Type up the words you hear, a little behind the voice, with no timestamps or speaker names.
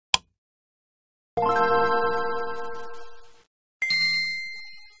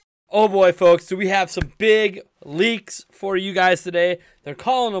Oh boy, folks, do we have some big leaks for you guys today. They're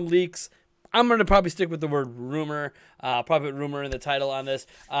calling them leaks. I'm going to probably stick with the word rumor. Probably put rumor in the title on this.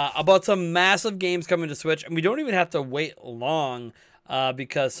 About some massive games coming to Switch. And we don't even have to wait long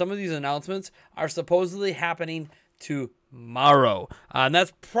because some of these announcements are supposedly happening tomorrow. And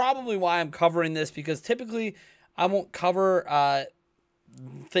that's probably why I'm covering this, because typically I won't cover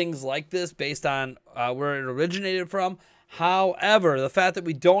things like this based on where it originated from. However, the fact that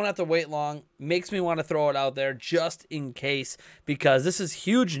we don't have to wait long makes me want to throw it out there just in case, because this is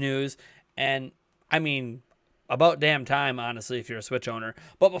huge news. And, I mean, about damn time, honestly, if you're a Switch owner.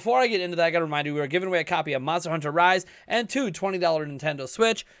 But before I get into that, I got to remind you, we are giving away a copy of Monster Hunter Rise and 2 $20 Nintendo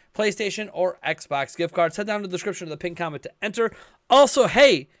Switch, PlayStation, or Xbox gift cards. Head down to the description of the pinned comment to enter. Also,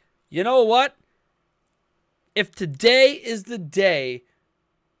 hey, you know what? If today is the day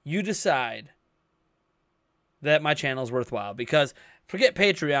you decide that my channel is worthwhile, because forget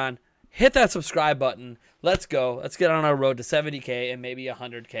Patreon, hit that subscribe button. Let's go. Let's get on our road to 70K and maybe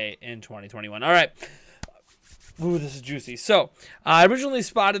 100K in 2021. All right. Ooh, this is juicy. So I originally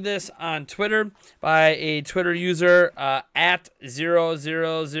spotted this on Twitter by a Twitter user at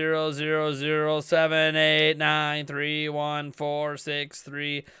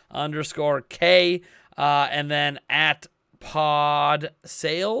 0000078931463_K and then at pod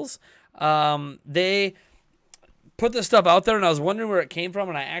sales. They put this stuff out there, and I was wondering where it came from,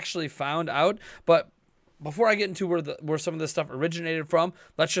 and I actually found out. But before I get into where some of this stuff originated from,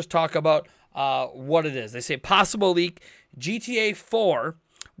 let's just talk about what it is. They say possible leak GTA 4,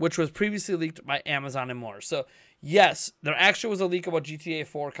 which was previously leaked by Amazon and more. So yes, there actually was a leak about GTA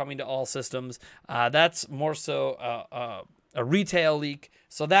 4 coming to all systems. That's more so a retail leak,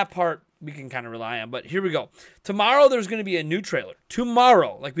 so that part we can kind of rely on. But here we go. Tomorrow there's going to be a new trailer.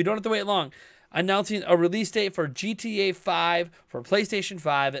 Tomorrow, like, we don't have to wait long, announcing a release date for GTA 5 for PlayStation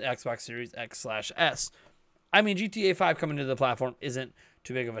 5 and Xbox Series X/S. I mean, GTA 5 coming to the platform isn't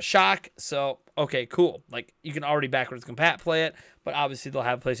too big of a shock, so okay, cool. Like, you can already backwards compat play it, but obviously they'll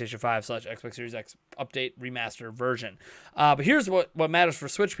have PlayStation 5/Xbox Series X update remaster version. But here's what matters for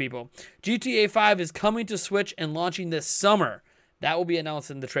Switch people. GTA 5 is coming to Switch and launching this summer. That will be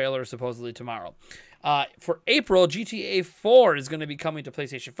announced in the trailer supposedly tomorrow. For April, GTA 4 is going to be coming to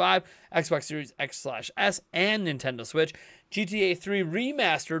PlayStation 5, Xbox Series X/S, and Nintendo Switch. GTA 3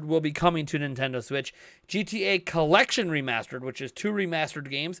 Remastered will be coming to Nintendo Switch. GTA Collection Remastered, which is 2 remastered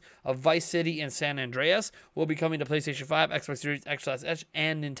games of Vice City and San Andreas, will be coming to PlayStation 5, Xbox Series X/S,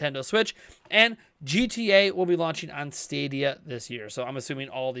 and Nintendo Switch. And GTA will be launching on Stadia this year. So I'm assuming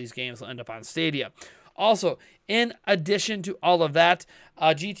all these games will end up on Stadia. Also, in addition to all of that,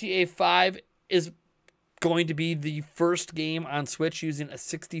 GTA 5 is going to be the first game on Switch using a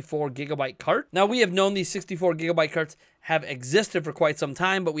 64GB cart. Now, we have known these 64GB carts have existed for quite some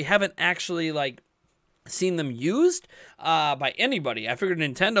time, but we haven't actually, like, seen them used by anybody. I figured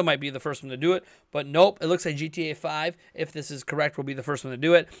Nintendo might be the first one to do it, but nope. It looks like GTA 5, if this is correct, will be the first one to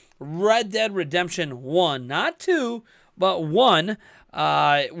do it. Red Dead Redemption 1, not 2, but 1,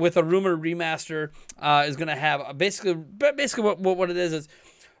 with a rumored remaster, is going to have basically what it is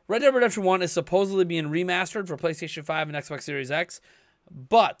Red Dead Redemption 1 is supposedly being remastered for PlayStation 5 and Xbox Series X,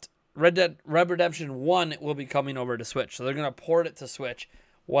 but Red Redemption 1 will be coming over to Switch. So they're going to port it to Switch.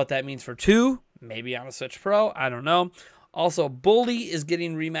 What that means for 2, maybe on a Switch Pro, I don't know. Also, Bully is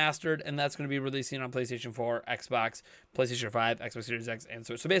getting remastered, and that's going to be releasing on PlayStation 4, Xbox, PlayStation 5, Xbox Series X, and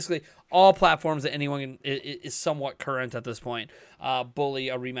Switch. So basically, all platforms that anyone is somewhat current at this point, Bully,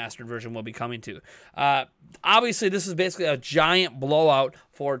 a remastered version, will be coming to. Obviously, this is basically a giant blowout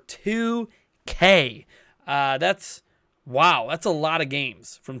for 2K. Wow, that's a lot of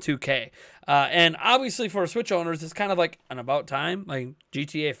games from 2K. And obviously for Switch owners, it's kind of like an about time. Like,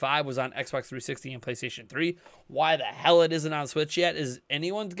 GTA 5 was on Xbox 360 and PlayStation 3. Why the hell it isn't on Switch yet is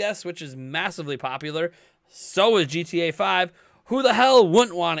anyone's guess. Switch is massively popular. So is GTA 5. Who the hell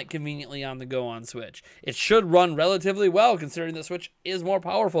wouldn't want it conveniently on the go on Switch? It should run relatively well, considering that Switch is more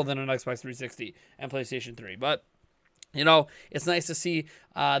powerful than an Xbox 360 and PlayStation 3. But, you know, it's nice to see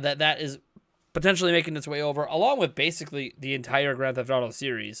that is potentially making its way over, along with basically the entire Grand Theft Auto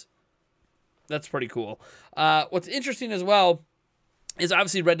series. That's pretty cool. What's interesting as well is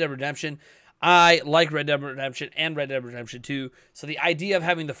obviously Red Dead Redemption. I like Red Dead Redemption and Red Dead Redemption 2, so the idea of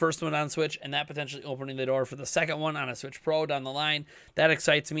having the first one on Switch and that potentially opening the door for the second one on a Switch Pro down the line, that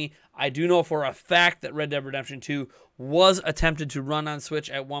excites me. I do know for a fact that Red Dead Redemption 2 was attempted to run on Switch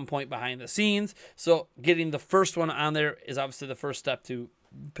at one point behind the scenes, so getting the first one on there is obviously the first step to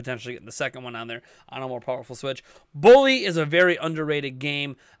potentially getting the second one on there on a more powerful Switch. Bully is a very underrated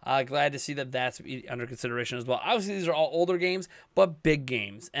game. Glad to see that that's under consideration as well. Obviously, these are all older games, but big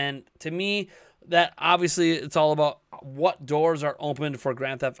games. And to me, that obviously it's all about what doors are opened for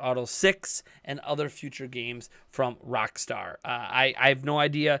Grand Theft Auto 6 and other future games from Rockstar. I have no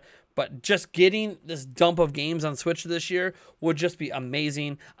idea, but just getting this dump of games on Switch this year would just be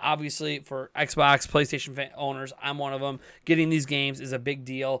amazing. Obviously, for Xbox, PlayStation owners, I'm one of them. Getting these games is a big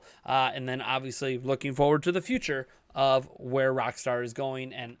deal. And then obviously looking forward to the future of where Rockstar is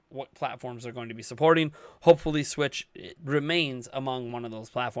going and what platforms they're going to be supporting. Hopefully Switch remains among one of those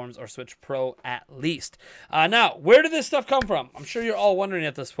platforms, or Switch Pro at least. Now, where did this stuff come from? I'm sure you're all wondering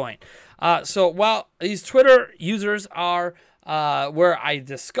at this point. So while these Twitter users are where I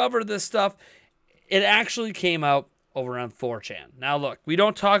discovered this stuff, it actually came out over on 4chan. Now look, we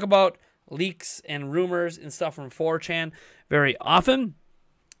don't talk about leaks and rumors and stuff from 4chan very often.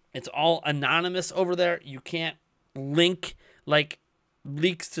 It's all anonymous over there. You can't link like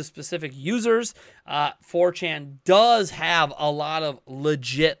leaks to specific users. 4chan does have a lot of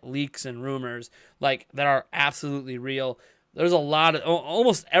legit leaks and rumors like that are absolutely real. There's a lot of,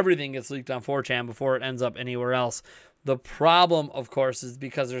 almost everything gets leaked on 4chan before it ends up anywhere else. The problem, of course, is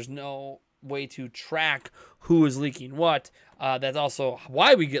because there's no way to track who is leaking what. That's also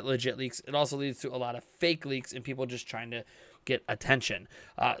why we get legit leaks. It also leads to a lot of fake leaks and people just trying to get attention.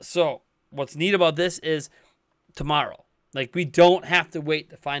 So what's neat about this is tomorrow. Like, we don't have to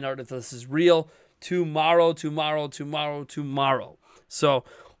wait to find out if this is real. Tomorrow. So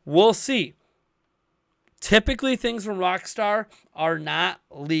we'll see. Typically, things from Rockstar are not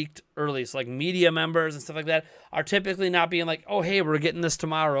leaked early. So, like, media members and stuff like that are typically not being like, oh, hey, we're getting this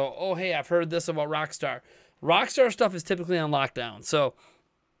tomorrow. Oh, hey, I've heard this about Rockstar. Rockstar stuff is typically on lockdown. So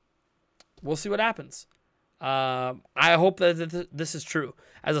we'll see what happens. I hope that this is true.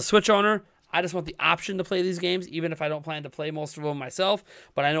 As a Switch owner, I just want the option to play these games, even if I don't plan to play most of them myself.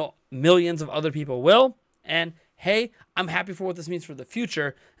 But I know millions of other people will. And hey, I'm happy for what this means for the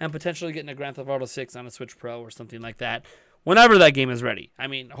future and potentially getting a Grand Theft Auto 6 on a Switch Pro or something like that whenever that game is ready. I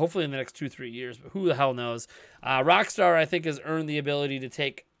mean, hopefully in the next 2-3 years, but who the hell knows? Rockstar, I think, has earned the ability to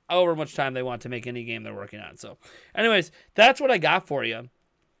take however much time they want to make any game they're working on. So anyways, that's what I got for you.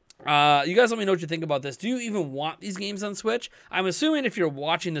 You guys let me know what you think about this. Do you even want these games on Switch? I'm assuming if you're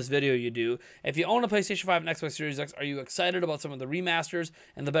watching this video, you do. If you own a PlayStation 5 and Xbox Series X, are you excited about some of the remasters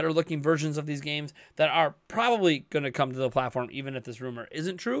and the better looking versions of these games that are probably going to come to the platform, even if this rumor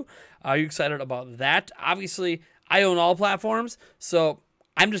isn't true? Are you excited about that? Obviously, I own all platforms, so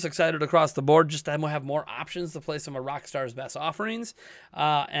I'm just excited across the board just to have more options to play some of Rockstar's best offerings.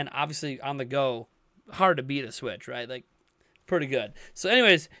 And obviously, on the go, hard to beat a Switch, right? Like, pretty good. So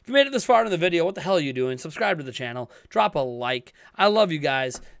anyways, if you made it this far in the video, what the hell are you doing? Subscribe to the channel. Drop a like. I love you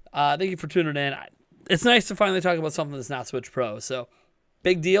guys. Thank you for tuning in. It's nice to finally talk about something that's not Switch Pro. So,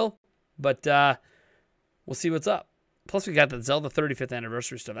 big deal. But we'll see what's up. Plus, we got the Zelda 35th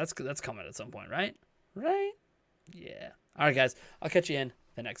anniversary stuff. That's coming at some point, right? Right? Yeah. All right, guys. I'll catch you in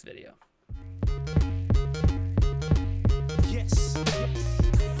the next video. Yes.